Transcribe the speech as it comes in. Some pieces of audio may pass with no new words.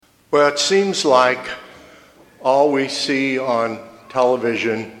Well, it seems like all we see on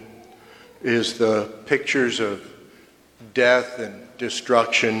television is the pictures of death and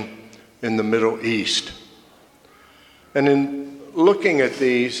destruction in the Middle East. And in looking at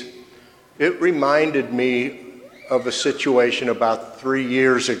these, it reminded me of a situation about 3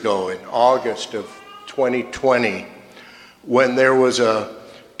 years ago in August of 2020 when there was a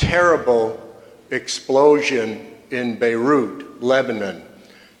terrible explosion in Beirut, Lebanon.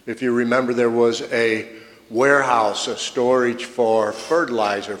 If you remember, there was a warehouse, a storage for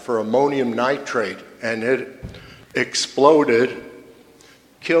fertilizer, for ammonium nitrate, and it exploded,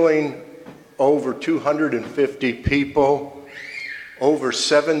 killing over 250 people, over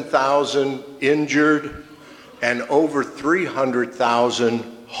 7,000 injured, and over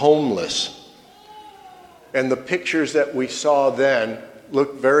 300,000 homeless. And the pictures that we saw then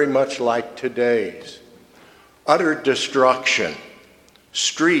look very much like today's. Utter destruction,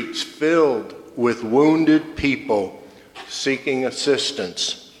 streets filled with wounded people seeking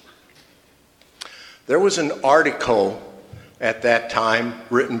assistance. There was an article at that time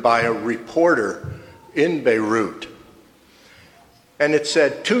written by a reporter in Beirut, and it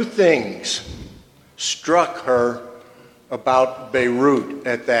said 2 things struck her about Beirut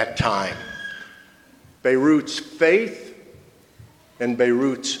at that time: Beirut's faith and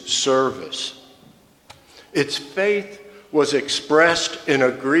Beirut's service. Its faith was expressed in a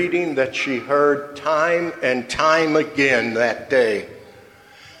greeting that she heard time and time again that day.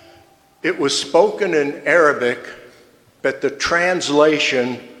 It was spoken in Arabic, but the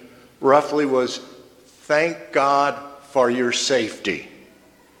translation roughly was, "Thank God for your safety."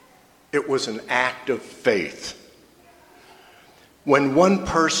 It was an act of faith. When one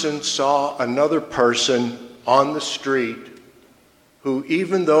person saw another person on the street who,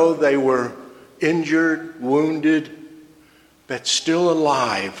 even though they were injured, wounded, but still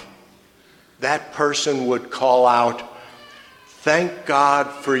alive, that person would call out, "Thank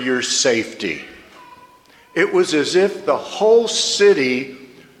God for your safety." It was as if the whole city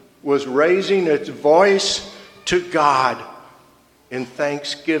was raising its voice to God in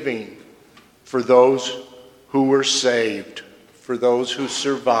thanksgiving for those who were saved, for those who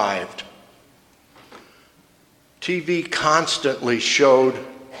survived. TV constantly showed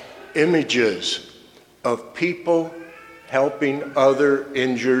images of people helping other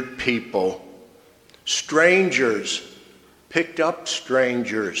injured people. Strangers picked up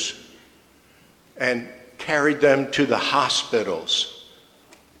strangers and carried them to the hospitals,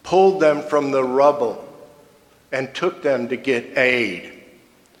 pulled them from the rubble, and took them to get aid.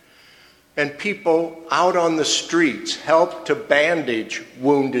 And people out on the streets helped to bandage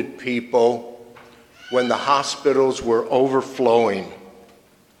wounded people when the hospitals were overflowing.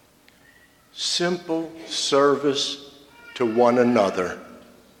 Simple service to one another.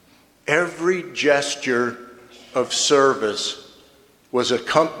 Every gesture of service was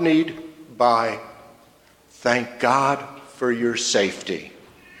accompanied by, "Thank God for your safety."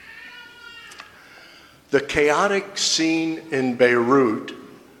 The chaotic scene in Beirut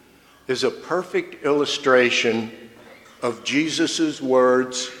is a perfect illustration of Jesus'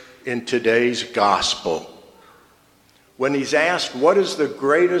 words in today's gospel. When he's asked, what is the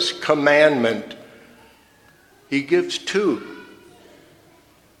greatest commandment? He gives 2.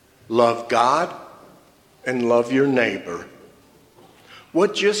 Love God and love your neighbor.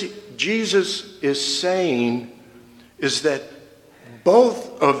 What Jesus is saying is that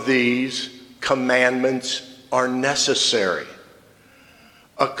both of these commandments are necessary.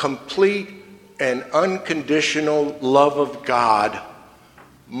 A complete and unconditional love of God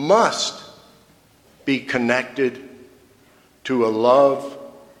must be connected to a love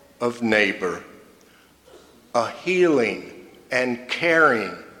of neighbor, a healing and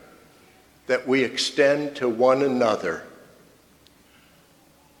caring that we extend to one another.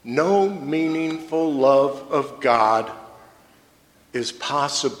 No meaningful love of God is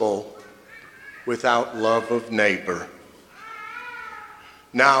possible without love of neighbor.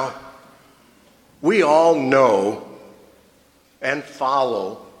 Now, we all know and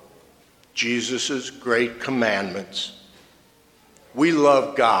follow Jesus' great commandments. We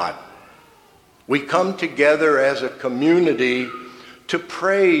love God. We come together as a community to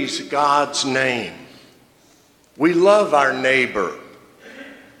praise God's name. We love our neighbor,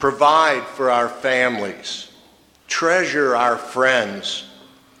 provide for our families, treasure our friends,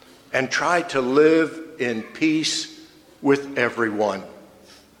 and try to live in peace with everyone.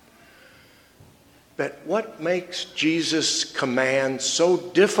 But what makes Jesus' command so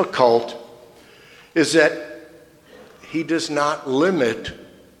difficult is that he does not limit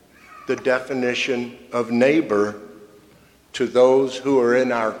the definition of neighbor to those who are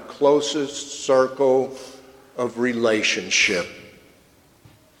in our closest circle of relationship.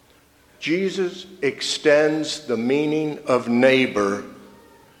 Jesus extends the meaning of neighbor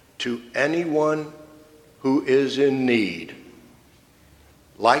to anyone who is in need.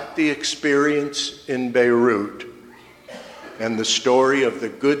 Like the experience in Beirut and the story of the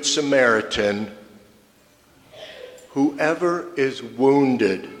Good Samaritan, whoever is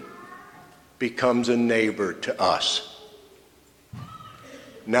wounded becomes a neighbor to us.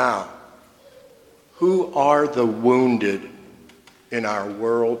 Now, who are the wounded in our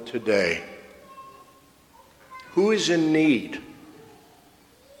world today? Who is in need?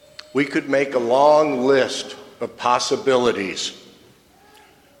 We could make a long list of possibilities,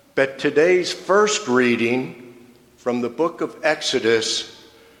 but today's first reading from the book of Exodus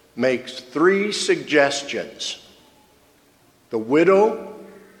makes 3 suggestions: the widow,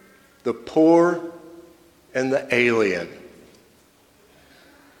 the poor, and the alien.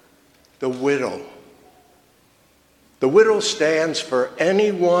 The widow. The widow stands for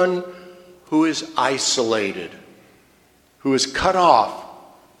anyone who is isolated, who is cut off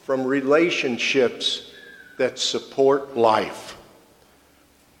from relationships that support life.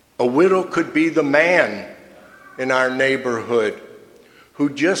 A widow could be the man in our neighborhood who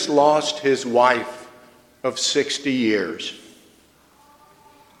just lost his wife of 60 years.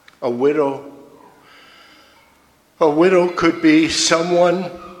 A widow could be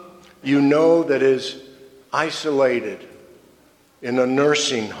someone you know that is isolated in a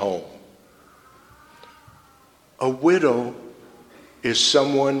nursing home. A widow is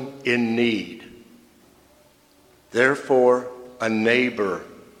someone in need. Therefore, a neighbor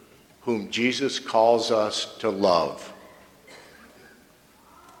whom Jesus calls us to love.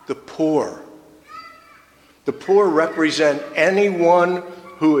 The poor. The poor represent anyone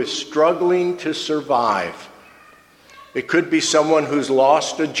who is struggling to survive. It could be someone who's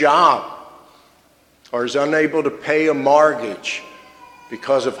lost a job or is unable to pay a mortgage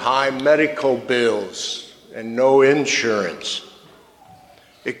because of high medical bills and no insurance.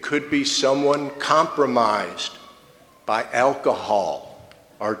 It could be someone compromised by alcohol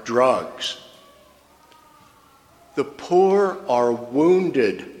or drugs. The poor are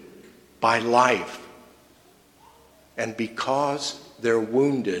wounded by life, and because they're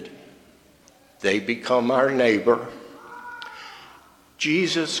wounded, they become our neighbor.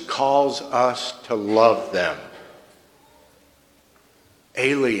 Jesus calls us to love them.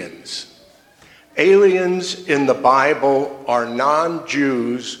 Aliens. Aliens in the Bible are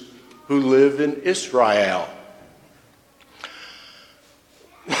non-Jews who live in Israel.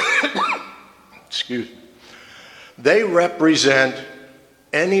 Excuse me. They represent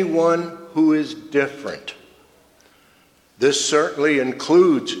anyone who is different. This certainly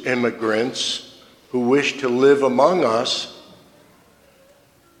includes immigrants who wish to live among us,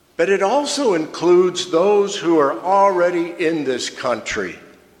 but it also includes those who are already in this country,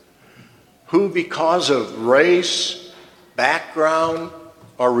 who because of race, background,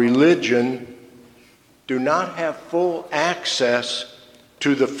 or religion do not have full access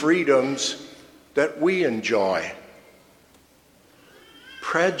to the freedoms that we enjoy.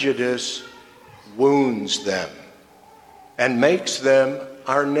 Prejudice wounds them and makes them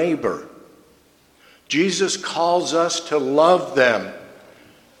our neighbor. Jesus calls us to love them,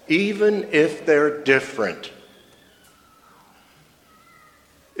 even if they're different.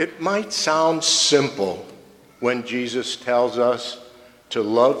 It might sound simple when Jesus tells us to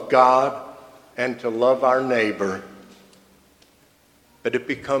love God and to love our neighbor, but it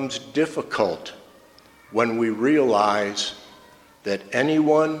becomes difficult when we realize that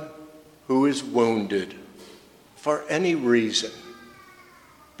anyone who is wounded for any reason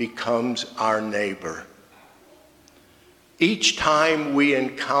becomes our neighbor. Each time we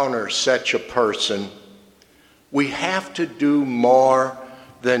encounter such a person, we have to do more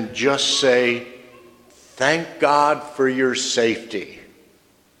than just say, "Thank God for your safety."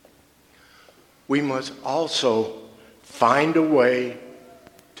 We must also find a way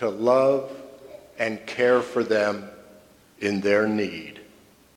to love and care for them in their need.